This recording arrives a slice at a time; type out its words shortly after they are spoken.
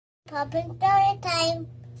Papa Storytime.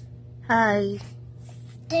 Hi.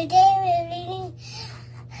 Today we're reading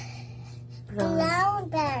Brown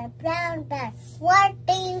Bear. What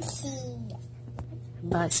do you see?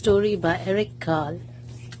 Story by Eric Carle.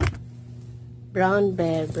 Brown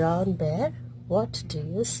bear, what do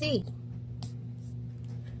you see?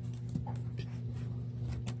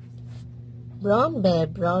 Brown bear,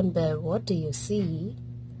 what do you see?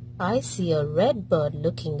 I see a red bird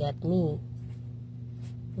looking at me.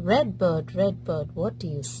 Red bird, what do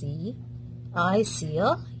you see? I see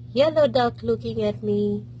a yellow duck looking at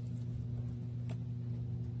me.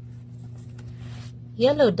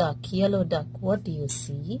 Yellow duck, what do you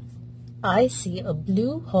see? I see a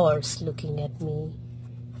blue horse looking at me.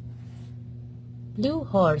 Blue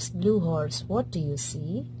horse, what do you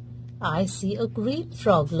see? I see a green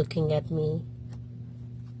frog looking at me.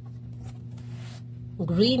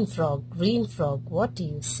 Green frog, what do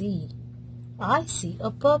you see? I see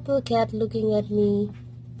a purple cat looking at me.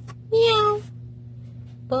 Meow.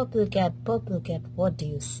 Purple cat, what do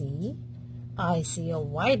you see? I see a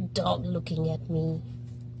white dog looking at me.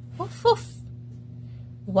 Woof, woof.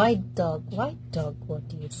 White dog, what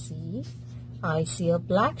do you see? I see a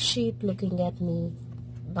black sheep looking at me.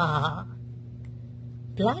 Bah.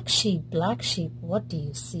 Black sheep, what do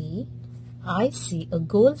you see? I see a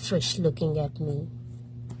goldfish looking at me.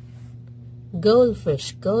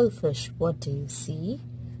 Goldfish, what do you see?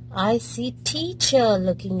 I see teacher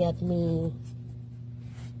looking at me.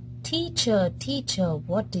 Teacher,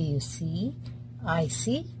 what do you see? I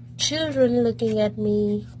see children looking at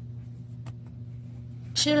me.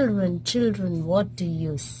 Children, what do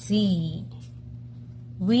you see?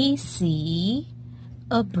 We see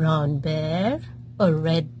a brown bear, a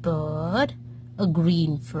red bird, a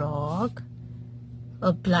green frog,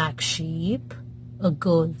 a black sheep, a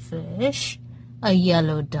goldfish, a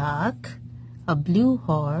yellow duck, a blue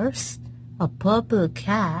horse, a purple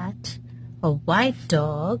cat, a white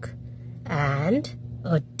dog, and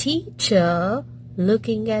a teacher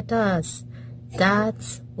looking at us.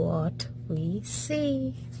 That's what we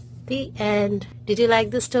see. The end. Did you like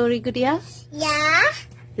the story, Gudiya? Yeah.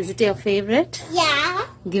 Is it your favorite? Yeah.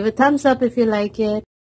 Give a thumbs up if you like it.